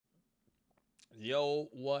Yo,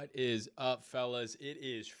 what is up, fellas? It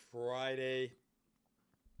is Friday.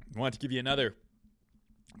 I want to give you another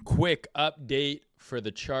quick update for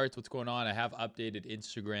the charts. What's going on? I have updated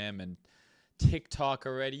Instagram and TikTok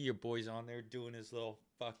already. Your boy's on there doing his little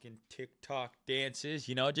fucking TikTok dances,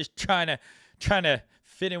 just trying to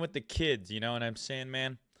fit in with the kids, you know what I'm saying,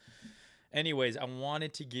 man? Anyways, I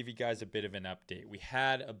wanted to give you guys a bit of an update. We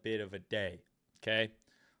had a bit of a day, okay?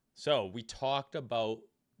 So, we talked about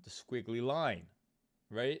the squiggly line,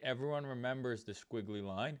 right? Everyone remembers the squiggly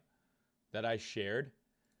line that I shared.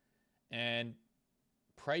 And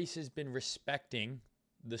price has been respecting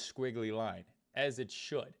the squiggly line, as it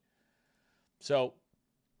should. So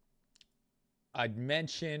I'd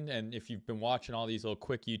mentioned, and if you've been watching all these little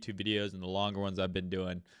quick YouTube videos and the longer ones I've been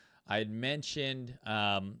doing, I had mentioned,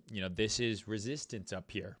 this is resistance up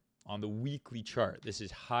here on the weekly chart. This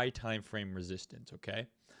is high time frame resistance, okay?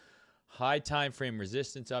 High time frame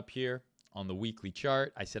resistance up here on the weekly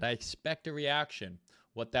chart. I said I expect a reaction.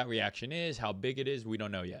 What that reaction is, how big it is, we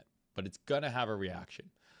don't know yet, but it's going to have a reaction.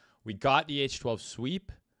 We got the H12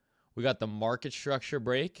 sweep. We got the market structure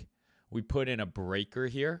break. We put in a breaker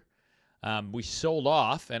here. We sold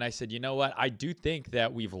off, and I said, you know what? I do think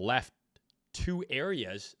that we've left two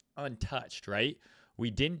areas untouched, right?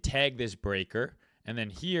 We didn't tag this breaker, and then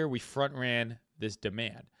here we front ran this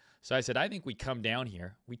demand. So I said, I think we come down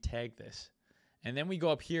here, we tag this, and then we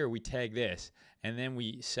go up here, we tag this, and then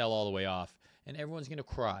we sell all the way off. And everyone's going to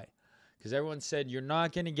cry because everyone said, you're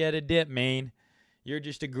not going to get a dip, man. You're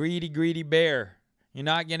just a greedy, greedy bear. You're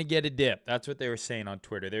not going to get a dip. That's what they were saying on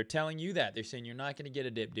Twitter. They're telling you that. They're saying you're not going to get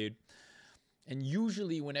a dip, dude. And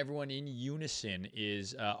usually when everyone in unison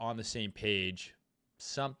is on the same page,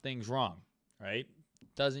 something's wrong, right?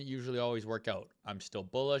 Doesn't usually always work out. I'm still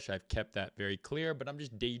bullish. I've kept that very clear, but I'm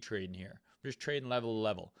just day trading here. I'm just trading level to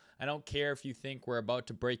level. I don't care if you think we're about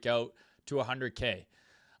to break out to 100K.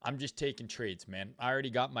 I'm just taking trades, man. I already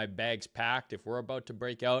got my bags packed. If we're about to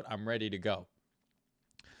break out, I'm ready to go.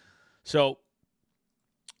 So,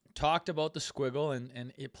 talked about the squiggle,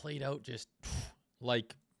 and it played out just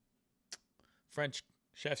like French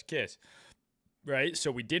chef's kiss, right?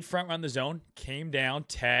 So, we did front run the zone, came down,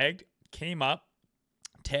 tagged, came up,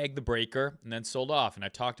 tagged the breaker, and then sold off. And I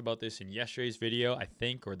talked about this in yesterday's video, I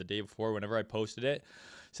think, or the day before, whenever I posted it.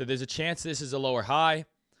 So, there's a chance this is a lower high.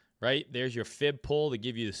 Right? There's your fib pull to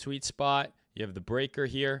give you the sweet spot. You have the breaker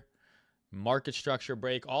here, market structure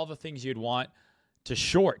break, all the things you'd want to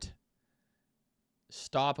short.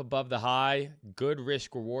 Stop above the high, good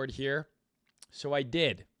risk reward here. So I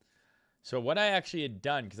did. So what I actually had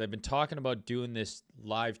done, because I've been talking about doing this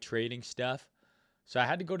live trading stuff. So I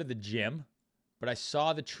had to go to the gym, but I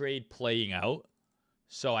saw the trade playing out.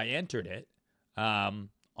 So I entered it on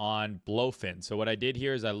Blowfin. So what I did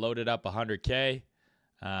here is I loaded up 100K.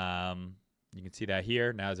 You can see that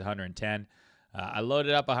here. Now it's 110. I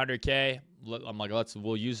loaded up 100K. I'm like,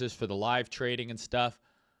 we'll use this for the live trading and stuff.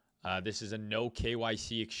 This is a no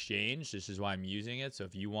KYC exchange. This is why I'm using it. So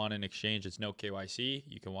if you want an exchange that's no KYC,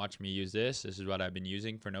 you can watch me use this. This is what I've been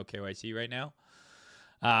using for no KYC right now.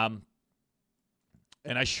 And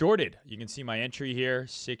I shorted. You can see my entry here,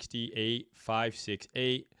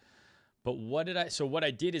 68,568. But what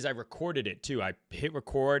I did is I recorded it too. I hit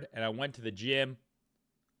record and I went to the gym.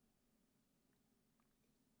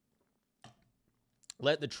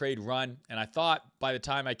 Let the trade run, and I thought by the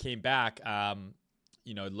time I came back,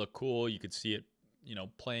 it looked cool. You could see it,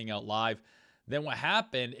 playing out live. Then what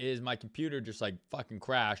happened is my computer just like fucking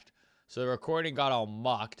crashed, so the recording got all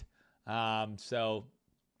mucked. It's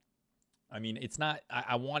not.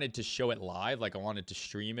 I wanted to show it live, like I wanted to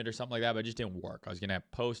stream it or something like that, but it just didn't work. I was gonna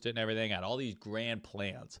post it and everything. I had all these grand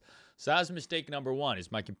plans. So that was mistake number one.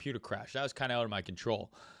 Is my computer crashed. That was kind of out of my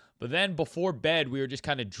control. But then before bed, we were just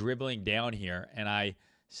kind of dribbling down here. And I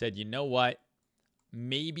said, you know what?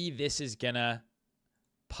 Maybe this is going to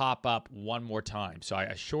pop up one more time. So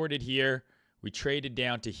I shorted here. We traded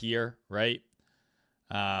down to here, right?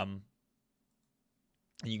 And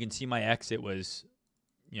you can see my exit was,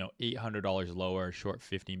 $800 lower, short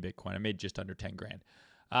 15 Bitcoin. I made just under 10 grand.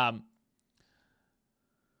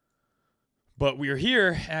 But we were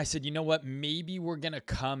here, and I said, you know what? Maybe we're going to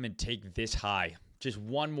come and take this high. Just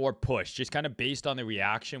one more push, just kind of based on the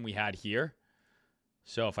reaction we had here.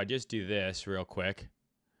 So if I just do this real quick,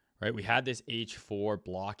 right? We had this H4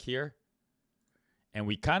 block here, and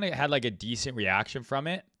we kind of had like a decent reaction from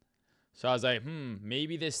it. So I was like,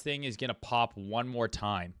 maybe this thing is going to pop one more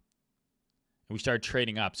time. And we started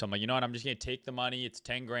trading up. So I'm like, you know what? I'm just going to take the money. It's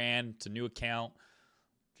 10 grand. It's a new account.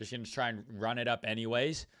 Just going to try and run it up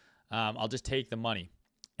anyways. I'll just take the money.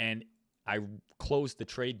 And I closed the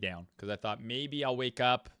trade down because I thought maybe I'll wake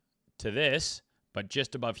up to this, but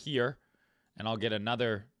just above here, and I'll get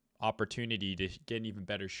another opportunity to get an even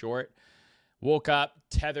better short. Woke up,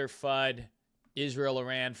 Tether FUD,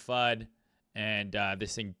 Israel-Iran FUD, and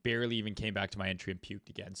this thing barely even came back to my entry and puked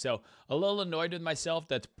again. So a little annoyed with myself.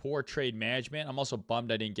 That's poor trade management. I'm also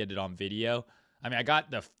bummed I didn't get it on video. I mean, I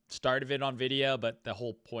got the start of it on video, but the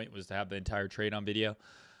whole point was to have the entire trade on video.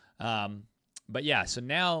 But yeah, so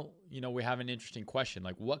now, we have an interesting question.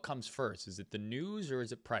 Like, what comes first? Is it the news or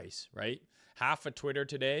is it price, right? Half of Twitter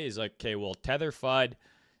today is like, okay, well, Tether FUD,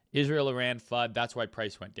 Israel-Iran FUD, that's why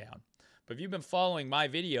price went down. But if you've been following my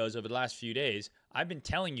videos over the last few days, I've been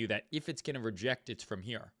telling you that if it's going to reject, it's from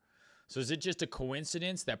here. So is it just a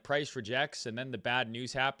coincidence that price rejects and then the bad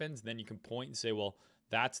news happens? Then you can point and say, well,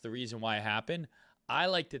 that's the reason why it happened. I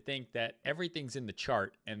like to think that everything's in the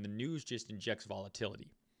chart and the news just injects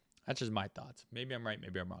volatility. That's just my thoughts. Maybe I'm right,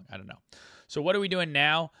 maybe I'm wrong. I don't know. So what are we doing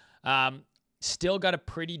now? Still got a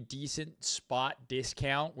pretty decent spot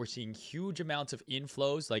discount. We're seeing huge amounts of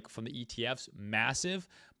inflows, like from the ETFs, massive,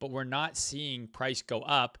 but we're not seeing price go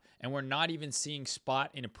up, and we're not even seeing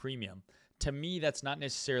spot in a premium. To me, that's not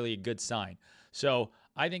necessarily a good sign. So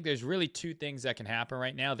I think there's really two things that can happen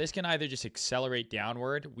right now. This can either just accelerate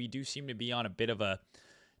downward. We do seem to be on a bit of a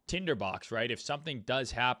tinderbox, right? If something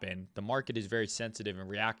does happen, the market is very sensitive and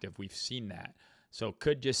reactive. We've seen that. So it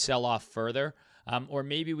could just sell off further. Or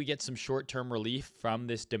maybe we get some short-term relief from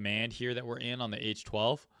this demand here that we're in on the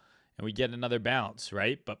H12 and we get another bounce,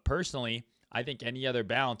 right? But personally, I think any other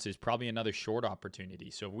bounce is probably another short opportunity.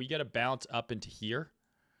 So if we get a bounce up into here,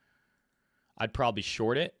 I'd probably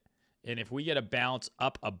short it. And if we get a bounce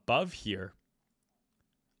up above here,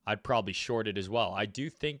 I'd probably short it as well. I do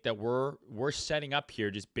think that we're setting up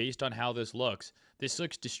here just based on how this looks. This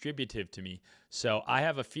looks distributive to me. So I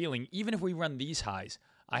have a feeling, even if we run these highs,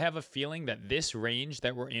 I have a feeling that this range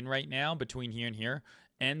that we're in right now between here and here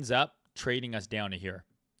ends up trading us down to here.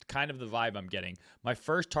 Kind of the vibe I'm getting. My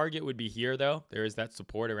first target would be here, though. There is that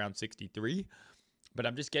support around 63. But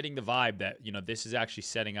I'm just getting the vibe that, this is actually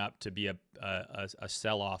setting up to be a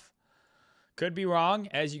sell-off. Could be wrong.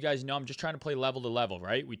 As you guys know, I'm just trying to play level to level,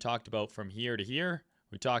 right? We talked about from here to here.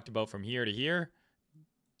 We talked about from here to here,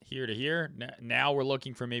 here to here. Now we're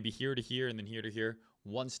looking for maybe here to here and then here to here,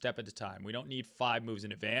 one step at a time. We don't need 5 moves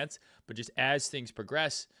in advance, but just as things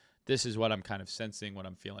progress, this is what I'm kind of sensing, what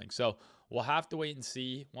I'm feeling. So we'll have to wait and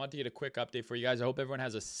see. Want to get a quick update for you guys. I hope everyone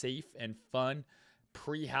has a safe and fun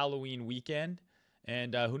pre-Halloween weekend.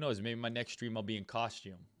 And who knows, maybe my next stream I'll be in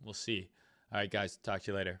costume. We'll see. All right, guys, talk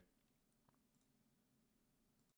to you later.